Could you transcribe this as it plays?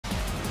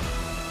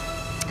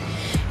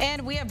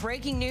And we have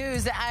breaking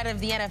news out of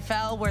the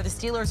NFL where the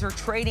Steelers are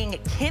trading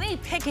Kenny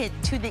Pickett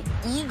to the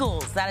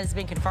Eagles. That has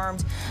been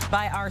confirmed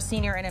by our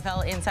senior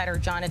NFL insider,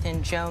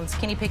 Jonathan Jones.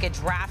 Kenny Pickett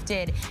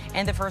drafted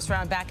in the first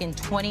round back in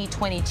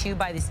 2022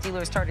 by the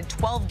Steelers, started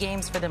 12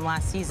 games for them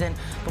last season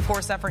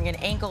before suffering an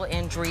ankle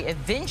injury,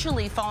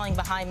 eventually falling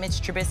behind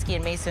Mitch Trubisky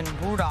and Mason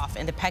Rudolph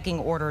in the pecking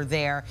order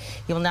there.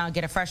 He will now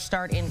get a fresh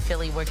start in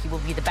Philly, where he will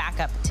be the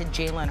backup to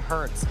Jalen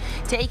Hurts.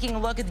 Taking a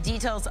look at the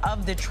details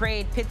of the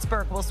trade,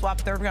 Pittsburgh will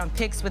swap third-round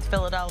picks with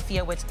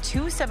Philadelphia, with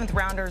 2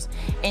 7th-rounders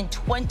in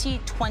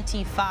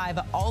 2025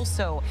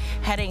 also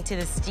heading to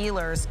the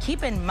Steelers.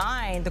 Keep in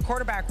mind, the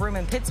quarterback room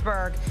in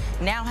Pittsburgh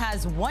now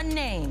has one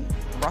name,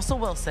 Russell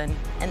Wilson,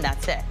 and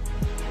that's it.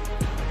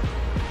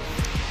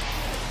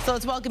 So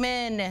let's welcome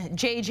in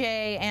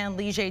JJ and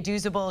Leger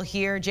Douzable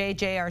here.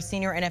 JJ, our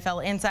senior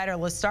NFL insider,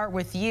 let's start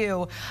with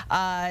you.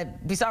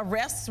 We saw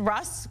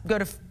Russ go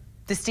to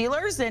the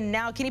Steelers, and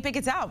now Kenny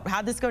Pickett's out.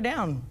 How'd this go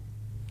down?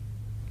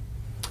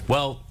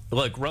 Well,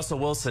 look, Russell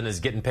Wilson is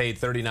getting paid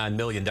 $39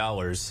 million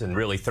and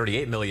really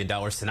 $38 million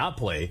to not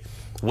play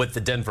with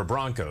the Denver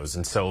Broncos.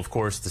 And so, of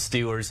course, the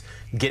Steelers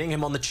getting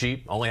him on the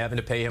cheap, only having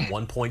to pay him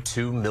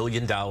 $1.2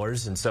 million.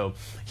 And so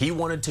he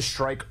wanted to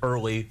strike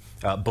early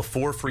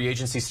before free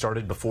agency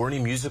started, before any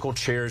musical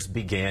chairs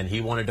began.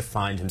 He wanted to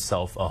find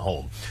himself a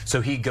home.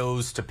 So he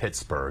goes to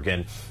Pittsburgh.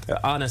 And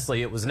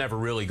honestly, it was never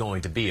really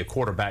going to be a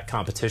quarterback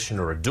competition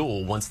or a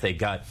duel. Once they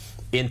got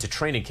into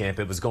training camp,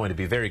 it was going to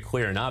be very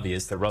clear and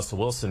obvious that Russell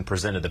Wilson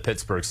presented the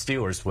Pittsburgh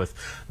Steelers with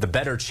the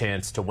better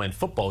chance to win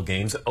football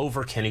games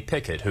over Kenny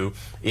Pickett, who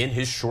in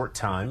his short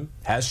time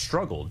has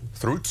struggled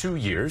through 2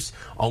 years,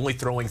 only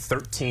throwing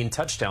 13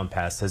 touchdown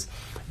passes.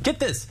 Get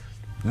this,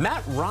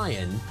 Matt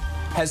Ryan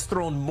has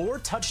thrown more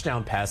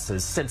touchdown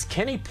passes since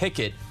Kenny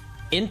Pickett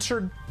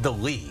entered the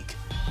league.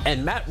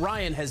 And Matt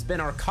Ryan has been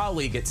our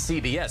colleague at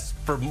CBS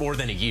for more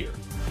than a year.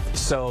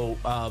 So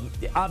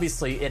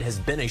obviously it has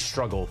been a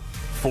struggle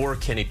for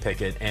Kenny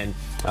Pickett, and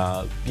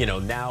you know,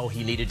 now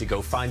he needed to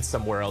go find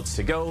somewhere else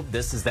to go.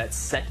 This is that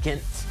second,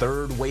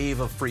 third wave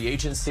of free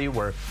agency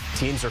where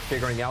teams are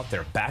figuring out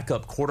their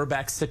backup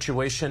quarterback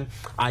situation.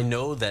 I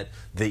know that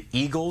the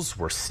Eagles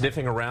were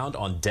sniffing around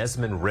on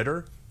Desmond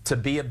Ridder to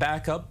be a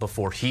backup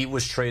before he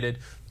was traded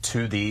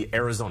to the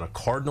Arizona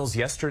Cardinals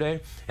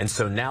yesterday. And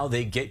so now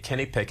they get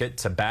Kenny Pickett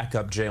to back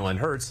up Jalen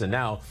Hurts, and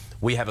now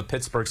we have a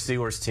Pittsburgh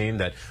Steelers team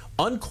that,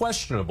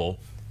 unquestionable,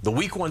 the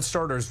week 1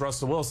 starter is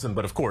Russell Wilson,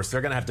 but of course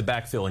they're going to have to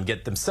backfill and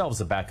get themselves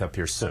a backup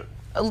here soon.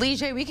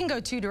 Leger, we can go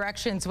 2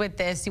 directions with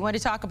this. You want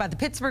to talk about the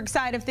Pittsburgh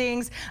side of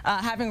things,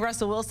 having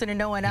Russell Wilson and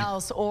no one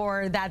else,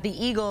 or that the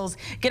Eagles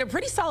get a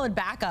pretty solid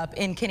backup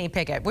in Kenny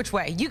Pickett? Which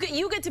way? You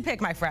get to pick,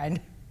 my friend.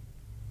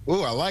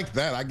 Oh, I like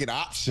that. I get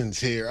options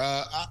here.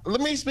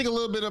 Let me speak a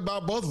little bit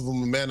about both of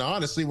them, man.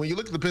 Honestly, when you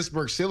look at the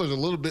Pittsburgh Steelers, a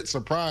little bit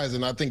surprised,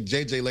 and I think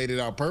JJ laid it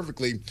out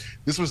perfectly.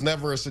 This was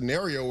never a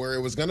scenario where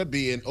it was going to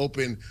be an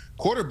open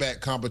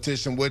quarterback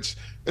competition, which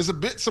is a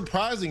bit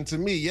surprising to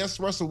me. Yes,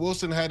 Russell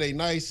Wilson had a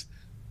nice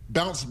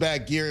bounce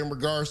back year in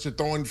regards to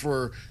throwing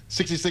for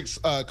 66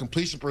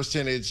 completion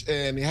percentage,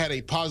 and he had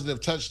a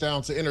positive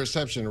touchdown to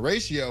interception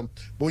ratio.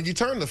 But when you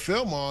turn the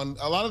film on,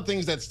 a lot of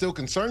things that still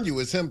concern you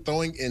is him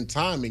throwing in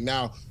timing.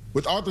 Now,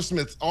 with Arthur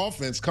Smith's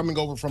offense coming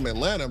over from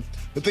Atlanta,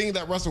 the thing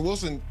that Russell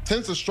Wilson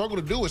tends to struggle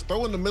to do is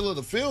throw in the middle of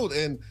the field,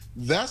 and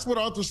that's what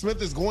Arthur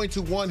Smith is going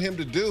to want him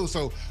to do.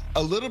 So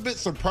a little bit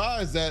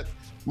surprised that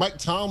Mike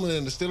Tomlin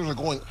and the Steelers are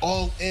going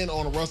all in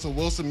on Russell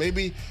Wilson.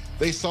 Maybe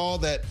they saw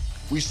that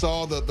we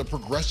saw the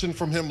progression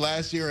from him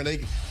last year, and they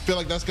feel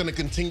like that's going to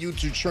continue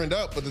to trend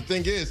up. But the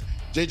thing is,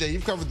 JJ,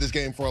 you've covered this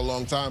game for a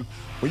long time.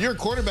 When you're a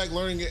quarterback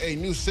learning a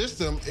new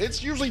system,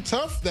 it's usually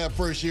tough that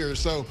first year.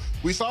 So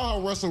we saw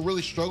how Russell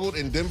really struggled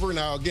in Denver.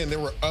 Now, again, there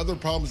were other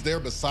problems there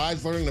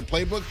besides learning the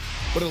playbook,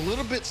 but a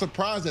little bit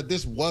surprised that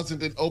this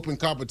wasn't an open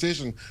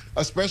competition,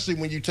 especially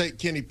when you take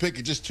Kenny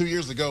Pickett just 2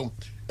 years ago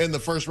in the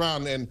first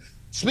round. And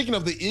speaking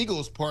of the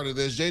Eagles part of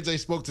this, JJ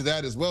spoke to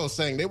that as well,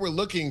 saying they were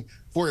looking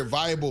for a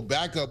viable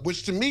backup,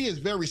 which to me is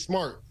very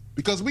smart,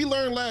 because we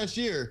learned last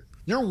year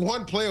you're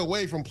one play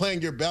away from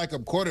playing your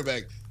backup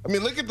quarterback. I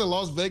mean, look at the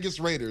Las Vegas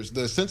Raiders,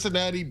 the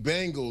Cincinnati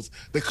Bengals,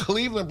 the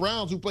Cleveland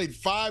Browns, who played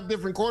 5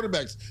 different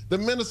quarterbacks, the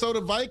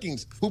Minnesota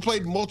Vikings, who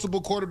played multiple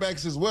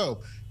quarterbacks as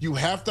well. You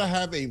have to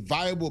have a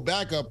viable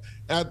backup,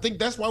 and I think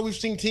that's why we've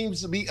seen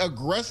teams be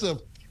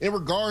aggressive in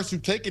regards to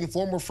taking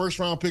former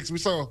first-round picks. We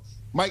saw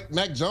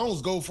Mac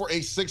Jones go for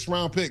a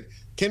 6th-round pick.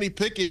 Kenny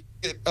Pickett,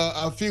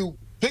 a few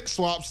pick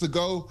swaps to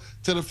go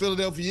to the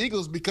Philadelphia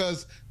Eagles,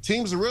 because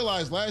teams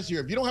realized last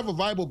year, if you don't have a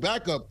viable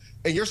backup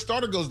and your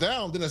starter goes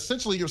down, then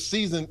essentially your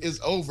season is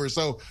over.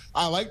 So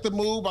I like the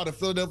move by the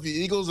Philadelphia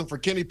Eagles, and for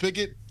Kenny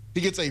Pickett,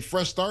 he gets a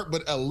fresh start,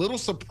 but a little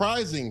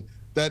surprising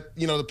that,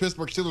 you know, the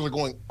Pittsburgh Steelers are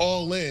going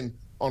all in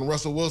on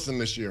Russell Wilson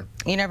this year.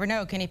 You never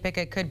know. Kenny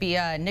Pickett could be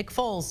Nick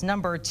Foles'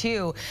 number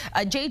 2.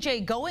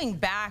 JJ, going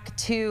back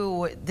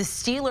to the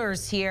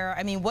Steelers here,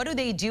 I mean, what do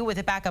they do with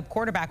a backup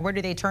quarterback? Where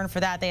do they turn for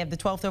that? They have the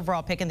 12th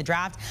overall pick in the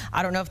draft.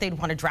 I don't know if they'd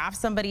want to draft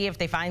somebody, if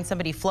they find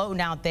somebody floating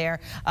out there.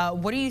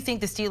 What do you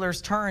think the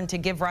Steelers turn to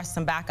give Russ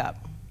some backup?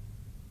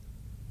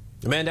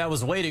 Amanda, I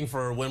was waiting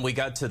for when we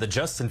got to the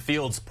Justin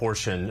Fields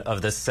portion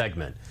of this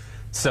segment.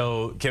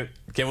 So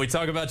can we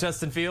talk about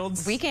Justin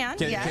Fields? We can.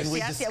 Yes.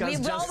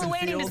 We've all been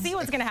waiting to see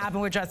what's going to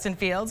happen with Justin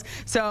Fields.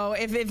 So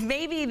if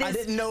maybe this I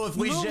didn't know if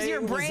moves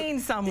your brain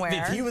somewhere.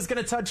 If he was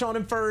going to touch on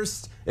him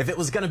first, if it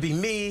was going to be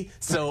me.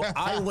 So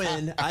I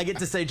win. I get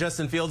to say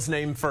Justin Fields'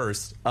 name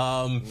first.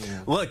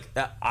 Look,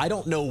 I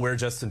don't know where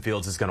Justin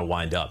Fields is going to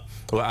wind up.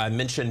 I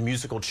mentioned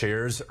musical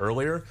chairs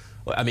earlier.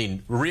 I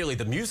mean, really,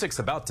 the music's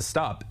about to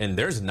stop, and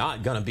there's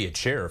not going to be a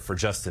chair for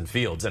Justin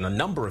Fields. And a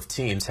number of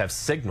teams have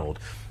signaled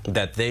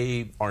that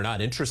they are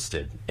not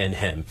interested in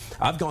him.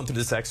 I've gone through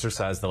this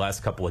exercise the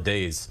last couple of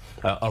days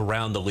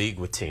around the league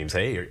with teams.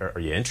 Hey, are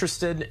you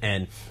interested?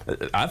 And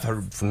I've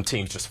heard from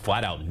teams just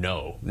flat out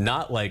no.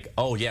 Not like,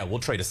 oh, yeah, we'll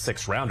trade a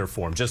 6-rounder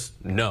for him.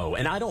 Just no.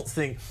 And I don't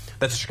think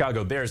that the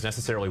Chicago Bears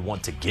necessarily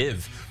want to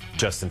give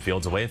Justin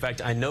Fields away. In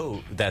fact, I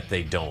know that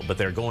they don't, but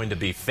they're going to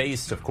be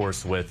faced, of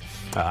course, with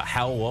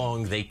how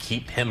long they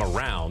keep him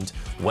around,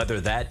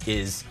 whether that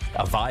is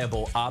a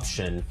viable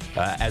option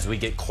as we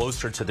get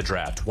closer to the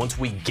draft. Once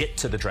we get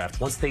to the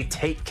draft, once they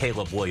take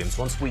Caleb Williams,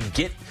 once we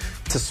get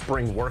to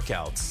spring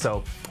workouts.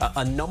 So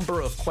a number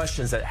of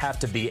questions that have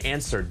to be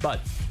answered, but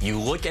you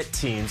look at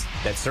teams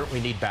that certainly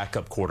need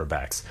backup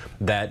quarterbacks.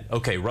 That,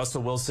 okay,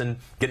 Russell Wilson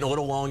getting a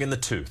little long in the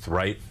tooth,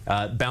 right?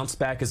 Bounce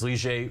back, as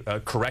Leger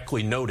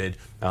correctly noted,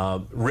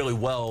 really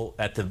well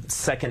at the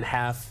second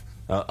half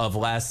of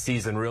last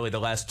season, really the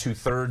last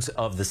 2/3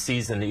 of the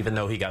season, even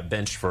though he got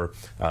benched for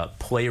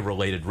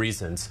play-related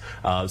reasons,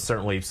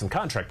 certainly some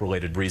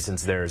contract-related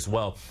reasons there as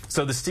well.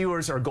 So the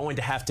Steelers are going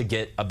to have to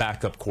get a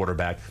backup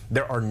quarterback.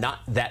 There are not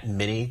that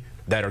many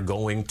that are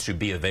going to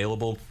be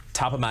available.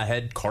 Top of my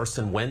head,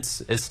 Carson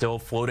Wentz is still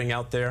floating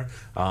out there.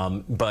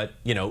 But,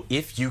 you know,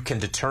 if you can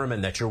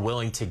determine that you're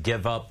willing to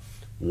give up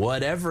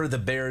whatever the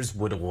Bears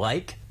would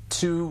like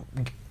to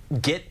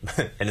get,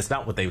 and it's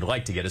not what they would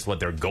like to get, it's what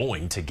they're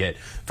going to get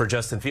for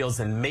Justin Fields,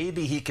 and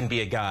maybe he can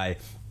be a guy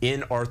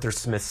in Arthur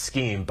Smith's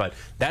scheme. But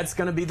that's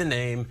going to be the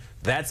name,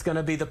 that's going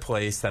to be the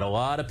place that a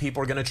lot of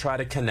people are going to try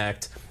to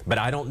connect. But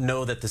I don't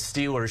know that the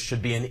Steelers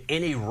should be in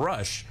any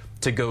rush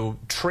to go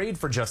trade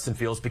for Justin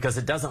Fields, because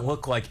it doesn't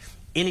look like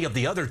any of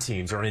the other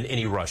teams are in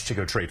any rush to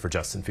go trade for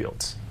Justin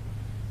Fields.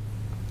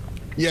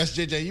 Yes,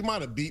 JJ, you might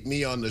have beat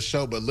me on the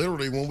show, but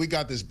literally when we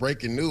got this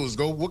breaking news,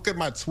 go look at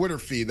my Twitter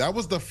feed. That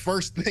was the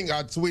first thing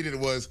I tweeted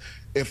was,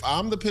 if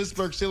I'm the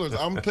Pittsburgh Steelers,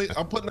 I'm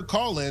putting a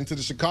call in to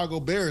the Chicago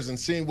Bears and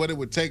seeing what it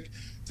would take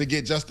to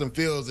get Justin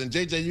Fields. And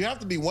JJ, you have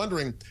to be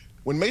wondering,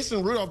 when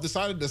Mason Rudolph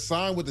decided to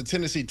sign with the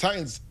Tennessee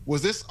Titans,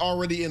 was this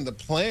already in the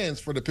plans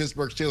for the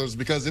Pittsburgh Steelers?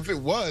 Because if it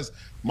was,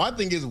 my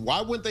thing is,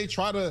 why wouldn't they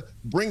try to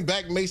bring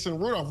back Mason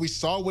Rudolph? We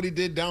saw what he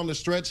did down the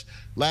stretch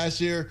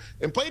last year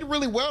and played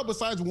really well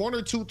besides 1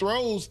 or 2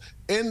 throws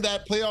in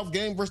that playoff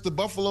game versus the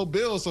Buffalo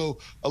Bills. So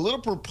a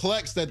little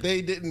perplexed that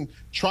they didn't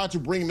try to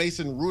bring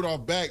Mason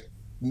Rudolph back,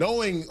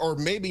 knowing, or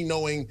maybe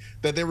knowing,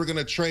 that they were going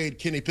to trade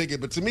Kenny Pickett.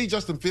 But to me,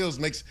 Justin Fields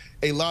makes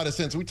a lot of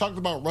sense. We talked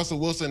about Russell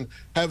Wilson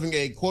having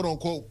a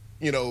quote-unquote,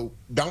 you know,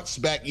 bounce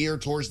back year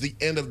towards the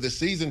end of the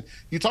season.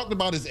 You talked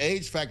about his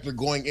age factor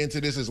going into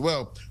this as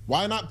well.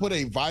 Why not put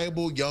a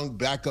viable young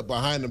backup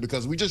behind him?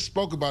 Because we just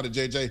spoke about it,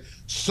 JJ.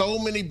 So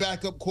many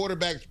backup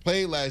quarterbacks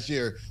played last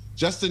year.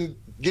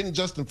 Getting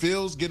Justin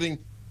Fields, getting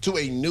to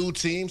a new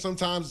team,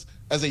 sometimes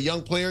as a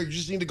young player, you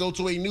just need to go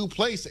to a new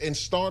place and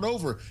start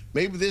over.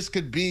 Maybe this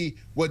could be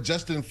what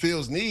Justin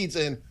Fields needs.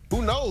 And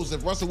who knows,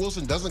 if Russell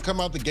Wilson doesn't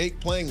come out the gate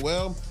playing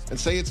well, and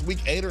say it's week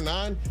 8 or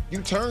 9,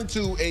 you turn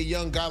to a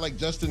young guy like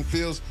Justin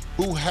Fields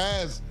who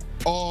has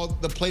all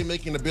the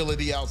playmaking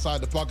ability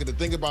outside the pocket. The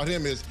thing about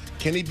him is,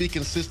 can he be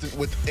consistent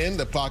within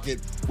the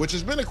pocket, which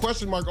has been a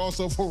question mark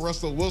also for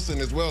Russell Wilson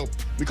as well,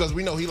 because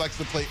we know he likes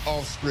to play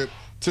off script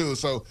too.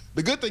 So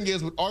the good thing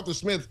is, with Arthur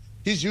Smith,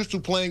 he's used to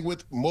playing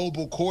with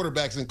mobile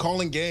quarterbacks and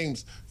calling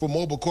games for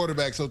mobile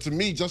quarterbacks. So to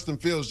me, Justin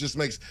Fields just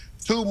makes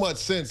too much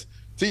sense.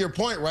 To your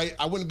point, right,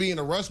 I wouldn't be in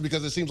a rush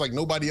because it seems like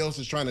nobody else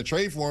is trying to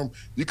trade for him.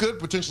 You could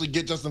potentially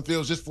get Justin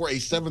Fields just for a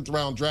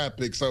 7th-round draft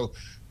pick. So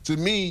to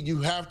me,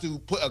 you have to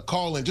put a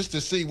call in just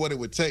to see what it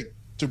would take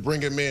to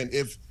bring him in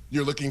if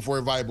you're looking for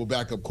a viable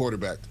backup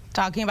quarterback.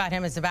 Talking about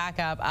him as a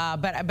backup,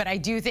 but I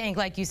do think,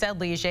 like you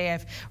said, Leger,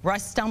 if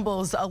Russ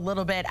stumbles a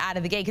little bit out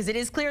of the gate, because it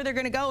is clear they're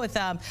going to go with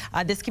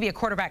this could be a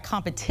quarterback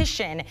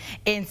competition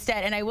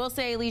instead. And I will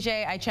say,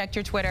 Leger, I checked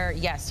your Twitter.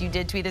 Yes, you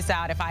did tweet this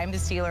out. If I am the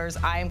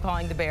Steelers, I am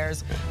calling the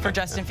Bears for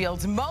Justin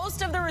Fields.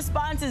 Most of the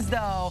responses,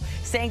 though,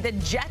 saying the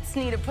Jets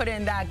need to put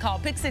in that call.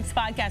 Pick Six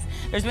podcast.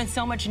 There's been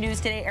so much news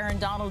today. Aaron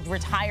Donald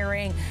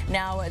retiring.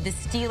 Now the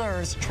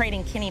Steelers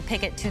trading Kenny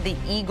Pickett to the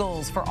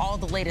Eagles. For all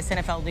the latest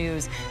NFL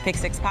news, Pick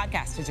Six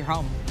podcast is your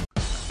home.